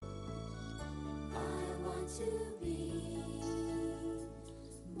to be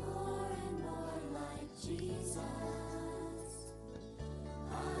more and more like Jesus.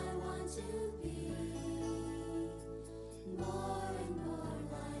 I want to be more and more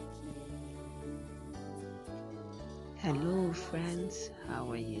like Him. Hello, friends.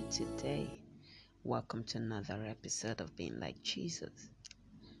 How are you today? Welcome to another episode of Being Like Jesus.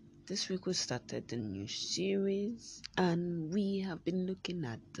 This week we started a new series and we have been looking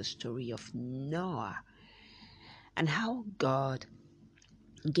at the story of Noah and how God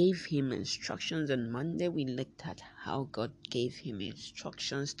gave him instructions. On Monday, we looked at how God gave him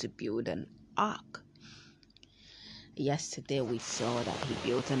instructions to build an ark. Yesterday, we saw that he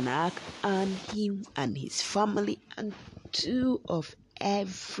built an ark and him and his family and two of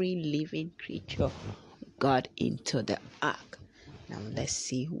every living creature got into the ark. Now, let's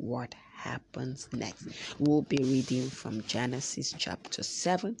see what happens next. We'll be reading from Genesis chapter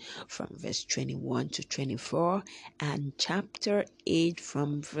 7 from verse 21 to 24 and chapter 8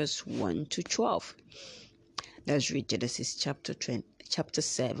 from verse 1 to 12. Let's read Genesis chapter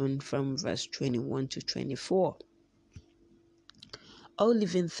 7 from verse 21 to 24. All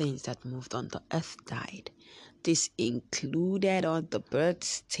living things that moved on the earth died. This included all the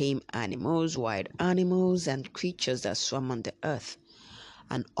birds, tame animals, wild animals, and creatures that swam on the earth.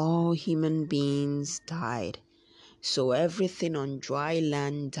 And all human beings died. So everything on dry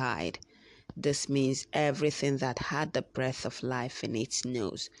land died. This means everything that had the breath of life in its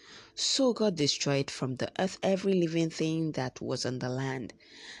nose. So God destroyed from the earth every living thing that was on the land.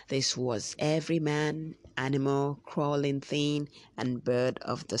 This was every man, animal, crawling thing, and bird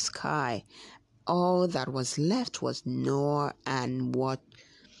of the sky. All that was left was Noah and what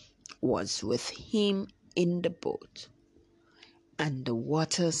was with him in the boat. And the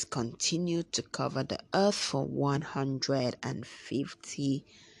waters continued to cover the earth for 150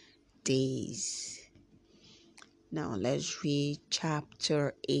 days. Now let's read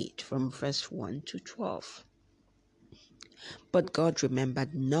chapter 8 from verse 1 to 12. But God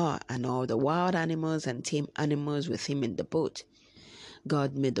remembered Noah and all the wild animals and tame animals with him in the boat.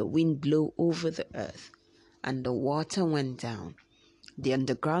 God made the wind blow over the earth, and the water went down. The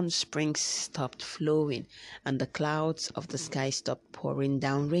underground springs stopped flowing, and the clouds of the sky stopped pouring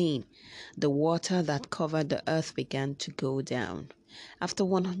down rain. The water that covered the earth began to go down. After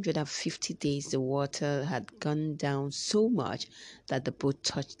 150 days, the water had gone down so much that the boat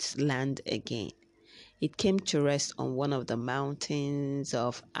touched land again. It came to rest on one of the mountains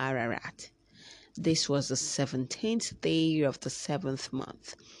of Ararat. This was the 17th day of the 7th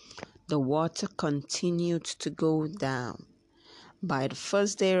month. The water continued to go down. By the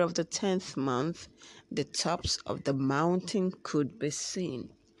first day of the 10th month, the tops of the mountain could be seen.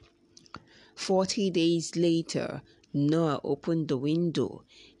 40 days later, Noah opened the window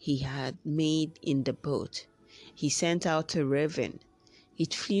he had made in the boat. He sent out a raven.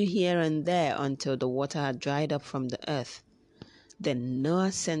 It flew here and there until the water had dried up from the earth. Then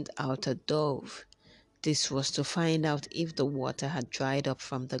Noah sent out a dove. This was to find out if the water had dried up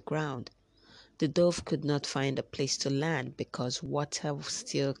from the ground. The dove could not find a place to land because water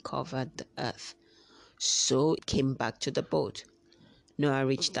still covered the earth. So it came back to the boat. Noah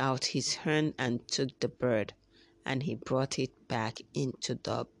reached out his hand and took the bird, and he brought it back into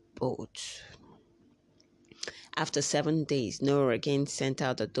the boat. After 7 days, Noah again sent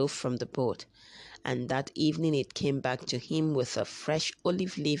out a dove from the boat, and that evening it came back to him with a fresh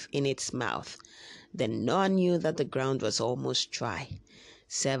olive leaf in its mouth. Then Noah knew that the ground was almost dry.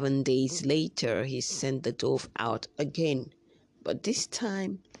 7 days later, he sent the dove out again, but this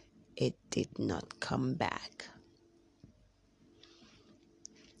time it did not come back.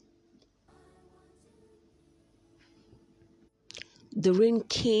 The rain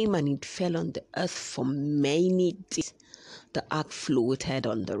came and it fell on the earth for many days. The ark floated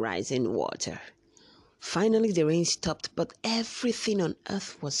on the rising water. Finally, the rain stopped, but everything on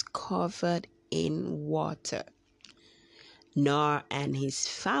earth was covered in water. Noah and his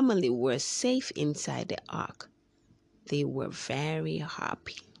family were safe inside the ark. They were very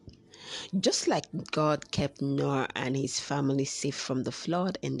happy. Just like God kept Noah and his family safe from the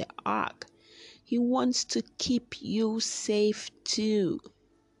flood in the ark, He wants to keep you safe too.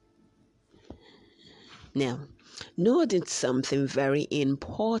 Now, Noah did something very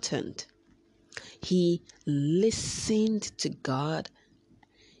important. He listened to God.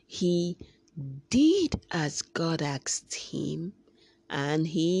 He did as God asked him, and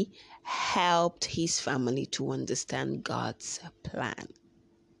he helped his family to understand God's plan.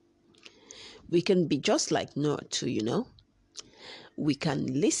 We can be just like Noah too, We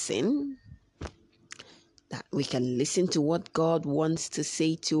can listen that we can listen to what God wants to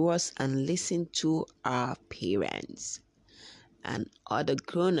say to us and listen to our parents and other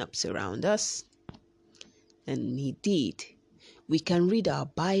grown-ups around us. And indeed, we can read our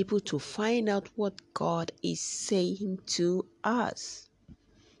Bible to find out what God is saying to us.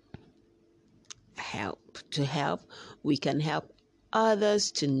 We can help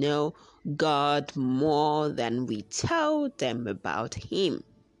others to know God more than we tell them about Him.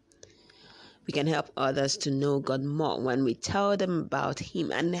 We can help others to know God more when we tell them about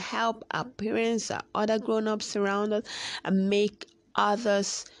Him, and help our parents, our other grown-ups around us, and make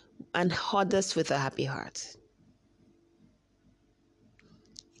others with a happy heart.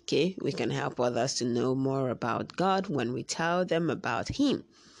 Okay, we can help others to know more about God when we tell them about Him.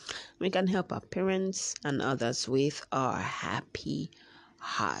 We can help our parents and others with our happy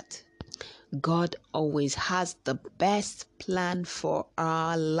heart. God always has the best plan for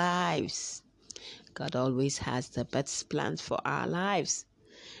our lives. God always has the best plans for our lives.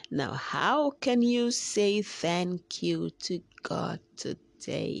 Now, how can you say thank you to God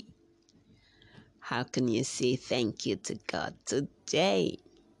today? How can you say thank you to God today?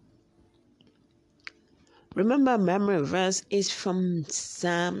 Remember, memory verse is from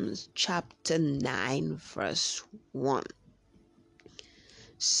Psalms chapter 9, verse 1.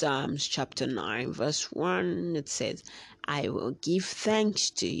 Psalms chapter 9, verse 1, it says, I will give thanks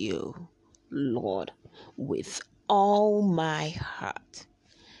to you, Lord, with all my heart.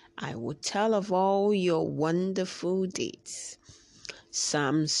 I will tell of all your wonderful deeds.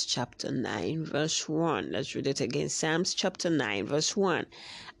 Psalms chapter 9, verse 1. Let's read it again. Psalms chapter 9, verse 1.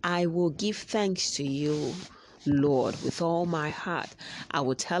 I will give thanks to you, Lord, with all my heart. I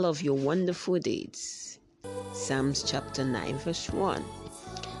will tell of your wonderful deeds. Psalms chapter 9, verse 1.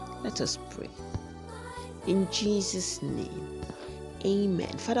 Let us pray. In Jesus' name,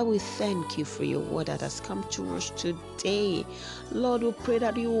 amen. Father, we thank you for your word that has come to us today. Lord, we pray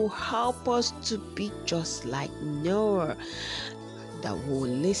that you will help us to be just like Noah, that will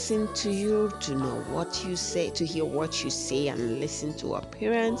listen to you, to know what you say, to hear what you say, and listen to our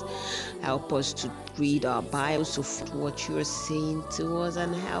parents. Help us to read our Bibles of what you are saying to us,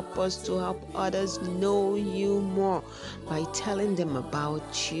 and help us to help others know you more by telling them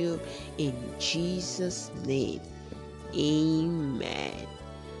about you. In Jesus' name, amen.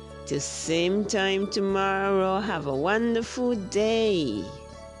 The same time tomorrow. Have a wonderful day.